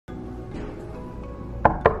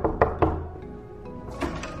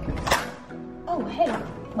Oh, hey,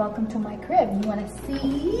 welcome to my crib. You wanna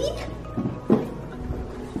see?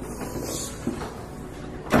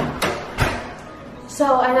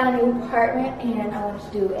 So I got a new apartment and I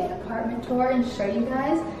wanted to do an apartment tour and show you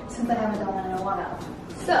guys since I haven't done one in a while.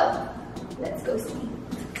 So, let's go see.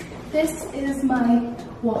 This is my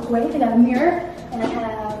walkway. I got a mirror and I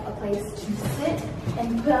have a place to sit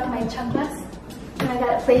and put on my chanclas. And I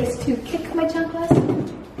got a place to kick my chanclas.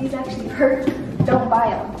 These actually hurt. Don't buy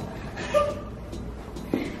them.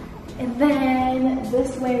 And then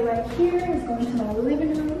this way right here is going to my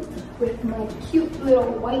living room with my cute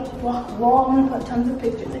little white block wall. I'm gonna put tons of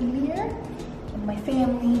pictures in here. And my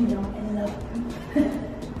family, you know, and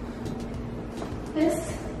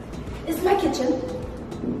this is my kitchen.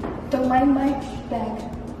 Don't mind my bag.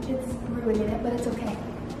 It's ruining it, but it's okay.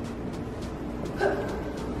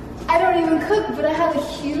 I don't even cook, but I have a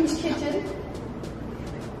huge kitchen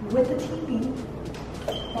with a TV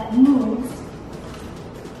that moves.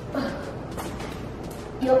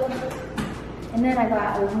 Yep. And then I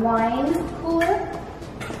got a wine cooler.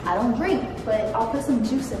 I don't drink, but I'll put some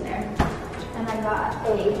juice in there. And I got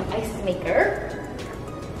a ice maker.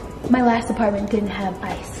 My last apartment didn't have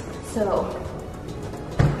ice, so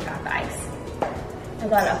I got the ice. I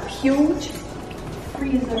got a huge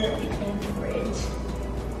freezer and fridge.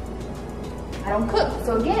 I don't cook,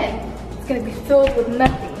 so again, it's gonna be filled with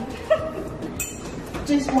nothing.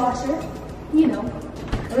 Dishwasher, you know.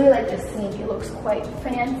 I really like this sink, it looks quite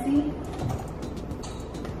fancy.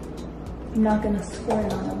 I'm not gonna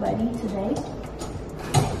squirt on nobody today.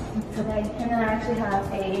 And then I actually have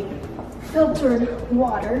a filtered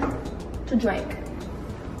water to drink.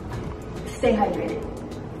 Stay hydrated.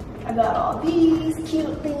 I got all these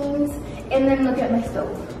cute things. And then look at my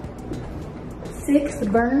stove. 6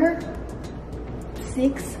 burners.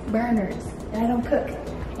 And I don't cook.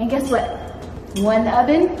 And guess what? 1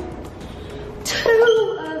 oven,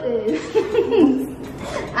 2 ovens.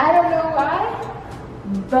 I don't know why,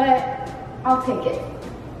 but I'll take it.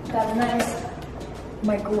 Got a nice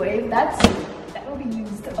microwave. That'll be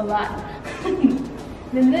used a lot.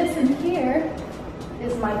 Then this in here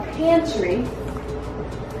is my pantry.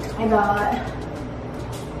 I got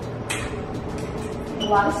a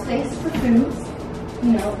lot of space for foods,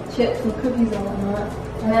 you know, chips and cookies and whatnot.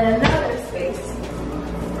 And then another space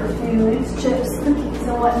for foods, chips, cookies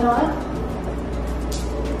and whatnot.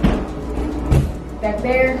 Back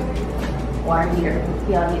there, water heater.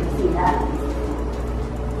 Y'all need to see that.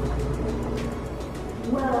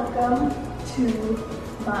 Welcome to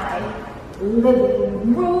my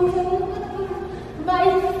living room. My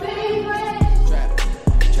favorite.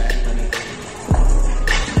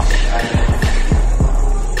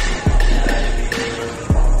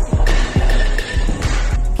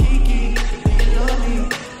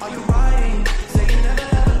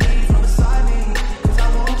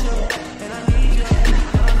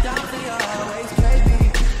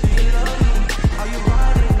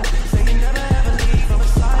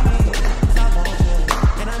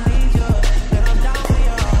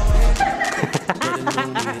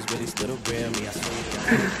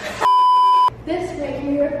 This right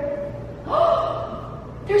here,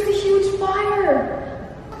 there's a huge fire.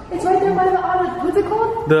 It's right there by the audience. What's it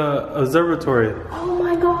called? The observatory. Oh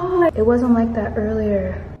my god. It wasn't like that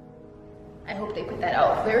earlier. I hope they put that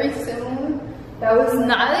out very soon. That was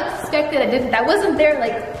not expected. That wasn't there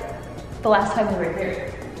like the last time we were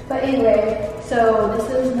here. But anyway, so this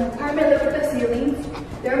is my apartment. Look at the ceilings.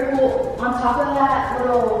 They're cool. On top of that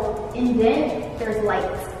little indent, there's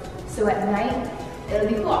lights. So at night, it'll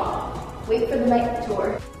be cool. Wait for the night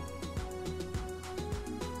tour.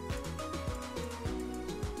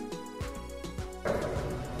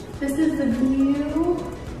 This is the view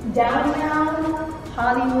downtown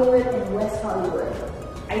Hollywood and West Hollywood.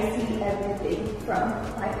 I see everything from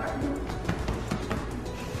my apartment.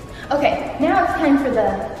 Okay, now it's time for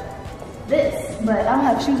this, but I don't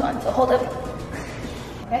have shoes on, so hold up.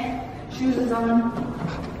 Okay, shoes is on.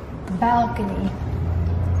 Balcony.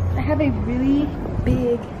 I have a really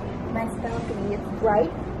big, nice balcony. It's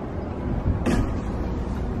bright.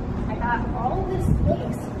 I got all this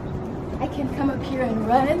space. I can come up here and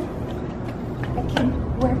run. I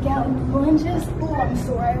can work out in lunges. Oh, I'm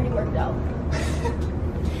sore. I already worked out.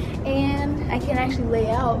 And I can actually lay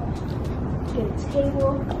out, get a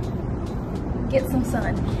table, get some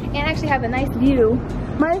sun, and actually have a nice view,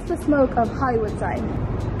 minus the smoke, of Hollywood sign.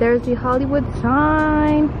 There's the Hollywood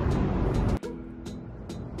sign.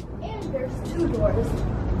 And there's 2 doors. I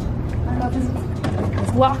don't know if this is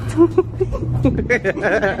It's locked.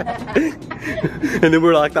 And then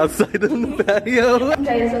we're locked outside on the patio.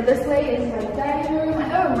 Okay, so this way is my dining room. I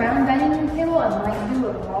have a round dining room table. I might do a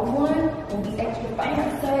long one and be extra fine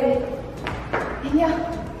outside. And yeah.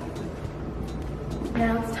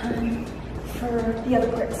 Now it's time for the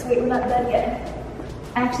other parts. Wait, we're not done yet.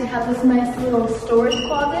 I actually have this nice little storage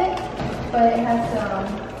closet, but it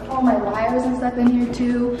has all my wires and stuff in here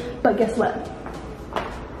too. But guess what?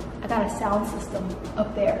 I got a sound system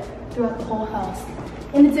up there throughout the whole house.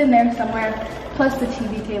 And it's in there somewhere, plus the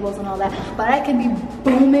TV tables and all that. But I can be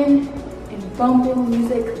booming and bumping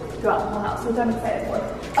music throughout the whole house, which I'm excited for.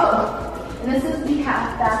 Oh, and this is the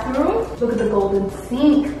half bathroom. Look at the golden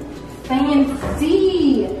sink.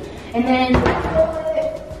 Fancy! And then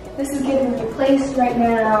this is getting replaced right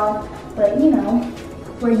now, but you know,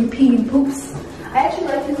 where you pee and poops. I actually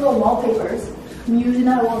like these little wallpapers. I'm usually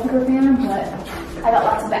not a wallpaper fan, but I got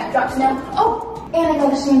lots of backdrops now. Oh, and I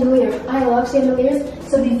got a chandelier. I love chandeliers,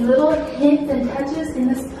 so these little hints and touches in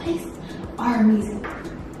this place are amazing.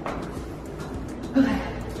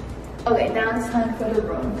 Okay, now it's time for the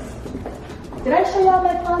rooms. Did I show you all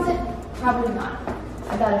my closet? Probably not.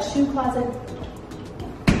 I got a shoe closet,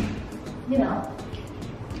 you know,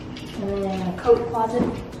 and then a coat closet.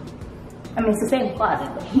 I mean, it's the same closet,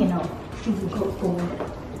 but you know, shoes and coats go with it.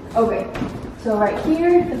 Okay, so right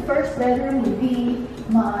here, the first bedroom would be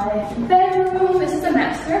my bedroom. This is a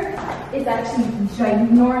master. It's actually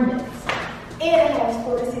ginormous. And it has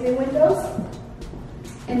floor-to-ceiling windows.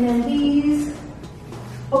 And then these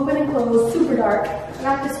open and close, super dark. I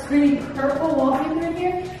got this pretty purple wallpaper in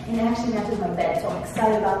here, and it actually matches my bed, so I'm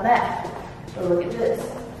excited about that. But look at this.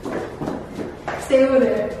 Stay over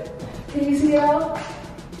there. Can you see how?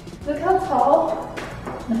 Look how tall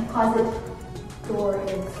my closet door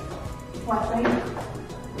is. Watch right.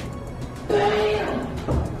 Bam!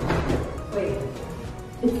 Wait.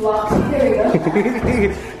 It's locked. There we go.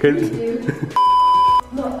 Good.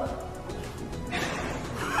 Look.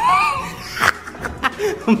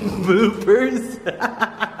 Bloopers.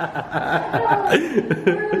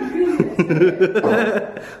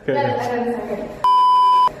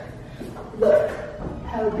 Look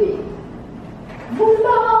how big.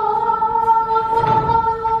 Voila!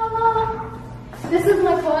 This is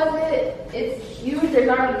my closet. It's huge. There's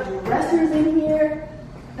already dressers in here.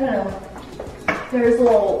 I don't know. There's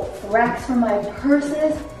little racks for my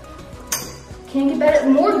purses. Can't get better.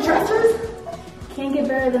 More dressers? Can't get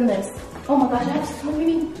better than this. Oh my gosh, I have so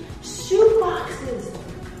many shoe boxes.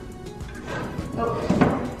 Oh,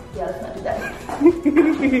 yeah, let's not do that.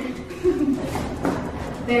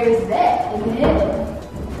 There's that, and then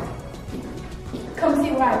come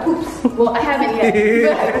see where I poops. Well, I haven't yet,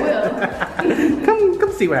 but I will.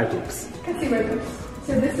 Come see where I poops. Come see where I poops.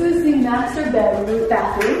 So this is the master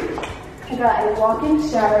bathroom. I got a walk-in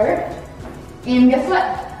shower, and guess what?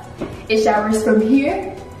 It showers from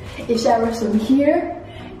here. It showers from here.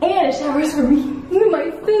 And it showers for me. My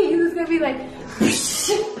face is gonna be like,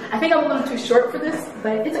 I think I'm a little too short for this,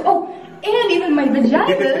 but it's, oh, and even my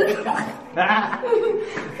vaginas.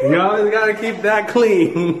 You always gotta keep that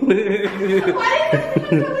clean. Why did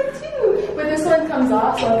this one too? But this one comes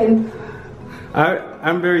off, so I can.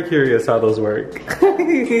 I'm very curious how those work.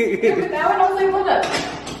 Yeah, but that one I was like, hold up.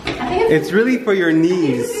 I think it's really for your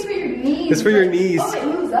knees. It's for your knees. It's for your knees. Oh, it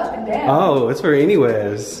moves up and down. Oh, it's for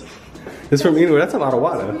anyways. It's from anywhere. That's a lot of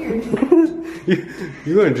water.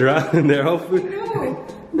 You're gonna drown in there, hopefully. No.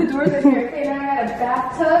 The doors are here. Okay, now I got a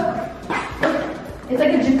bathtub. It's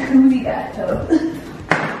like a jacuzzi bathtub.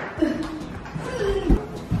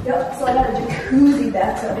 Yep, so I got a jacuzzi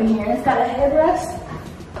bathtub in here. And it's got a headrest.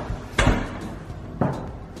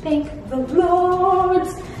 Thank the Lord.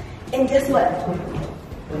 And guess what?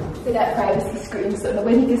 They got privacy screens so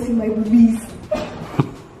nobody can see my boobies.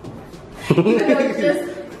 Even though it's just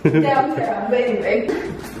down there, but anyway.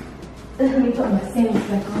 Let me put my sandy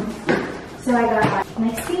back on. So I got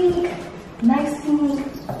nice sink,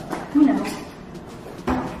 you know,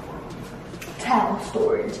 towel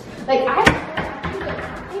storage. Like I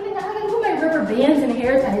gotta put my rubber bands and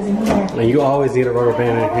hair ties in here. And you always need a rubber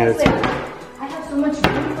band and hair tie. I have so much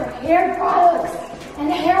room for hair products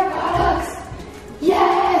and hair products.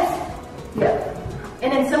 Yes! Yep.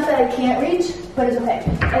 And then stuff that I can't reach, but it's okay.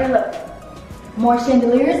 And look. More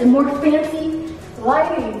chandeliers and more fancy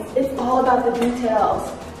lighting. It's all about the details.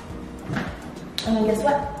 And then guess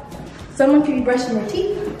what? Someone could be brushing their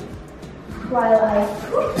teeth while I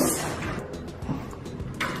poops.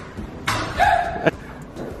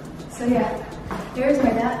 So yeah, here's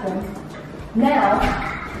my bathroom. Now,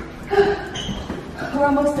 we're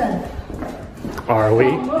almost done. Are we?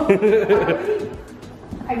 Are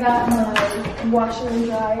we? I got my washer and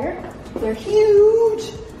dryer. They're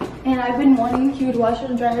huge. And I've been wanting huge washer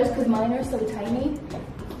and dryers because mine are so tiny.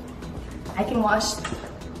 I can wash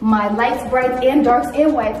my lights, brights, and darks,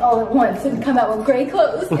 and whites all at once and come out with gray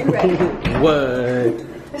clothes and red.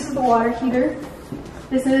 What? This is the water heater.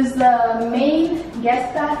 This is the main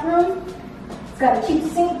guest bathroom. It's got a cute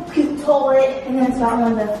sink, cute toilet, and then it's got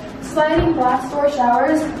one of the sliding glass door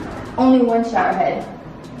showers. Only one shower head.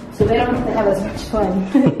 So they don't have to have as much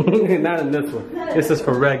fun. Not in this one. This is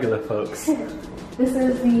for regular folks. This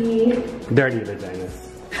is the dirty vaginas.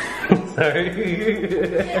 Sorry.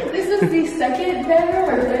 This is the second bedroom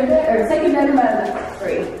or third bedroom, or second bedroom out of the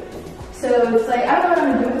three. So it's like, I don't know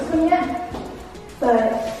how to do this one yet, but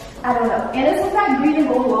I don't know. And it's that green and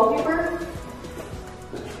gold wallpaper.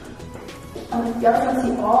 Y'all gonna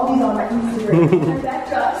see all these on my Instagram. My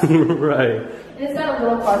backdrops. Right. And it's got a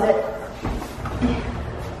little closet.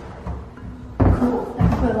 Cool. I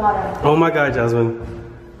can put a lot on it. Oh my God, Jasmine.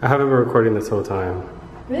 I haven't been recording this whole time.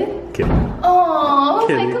 Really? Kidding. Oh,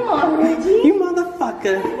 Kidding. like, come on, Reggie. You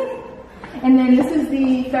motherfucker. And then this is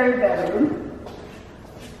the third bedroom.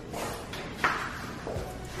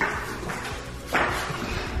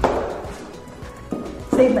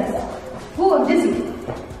 Save myself. Ooh, I'm dizzy.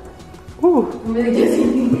 Ooh. I'm really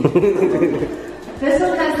dizzy. This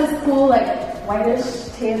one has this cool, like, whitish,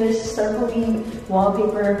 tanish, circle-y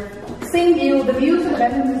wallpaper. Same view. The view for the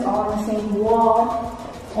bedrooms is all on the same wall.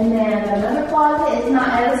 And then another closet. It's not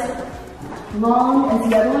as long as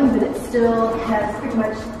the other one, but it still has pretty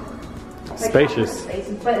much like spacious. Space,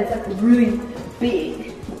 but it's like really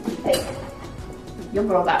big. Like, your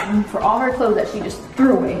girl got room for all her clothes that she just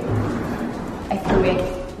threw away. I threw away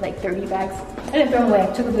like 30 bags. I didn't throw them away.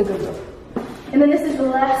 I took them to Goodwill. And then this is the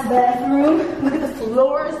last bathroom. Look at the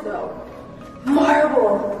floors though.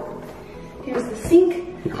 Marble. Here's the sink.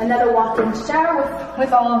 Another walk-in shower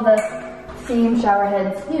with all of the same shower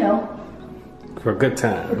heads, you know. For a good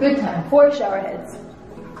time. For a good time. 4 shower heads.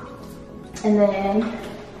 And then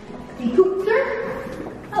the poopster.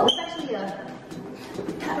 Oh, it's actually a,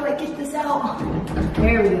 how do I get this out?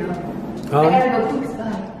 There we go. I gotta go poop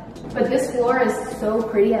spy. But this floor is so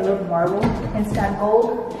pretty. I love marble and it's got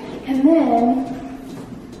gold. And then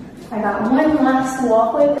I got one last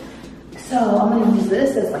walkway. So I'm gonna use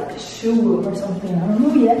this as like a shoe room or something. I don't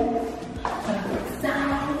know yet. I'm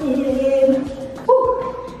excited.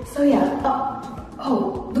 Woo. So yeah.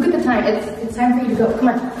 Oh, look at the time. It's time for you to go. Come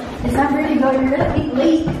on. It's time for you to go. You're gonna be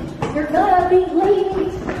late. You're gonna be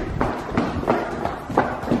late.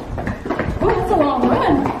 Oh, that's a long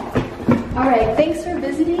run. All right. Thanks for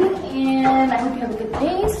visiting, and I hope you have a good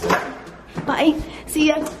day. Bye. See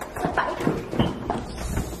ya. Bye.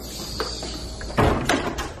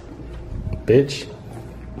 Bitch.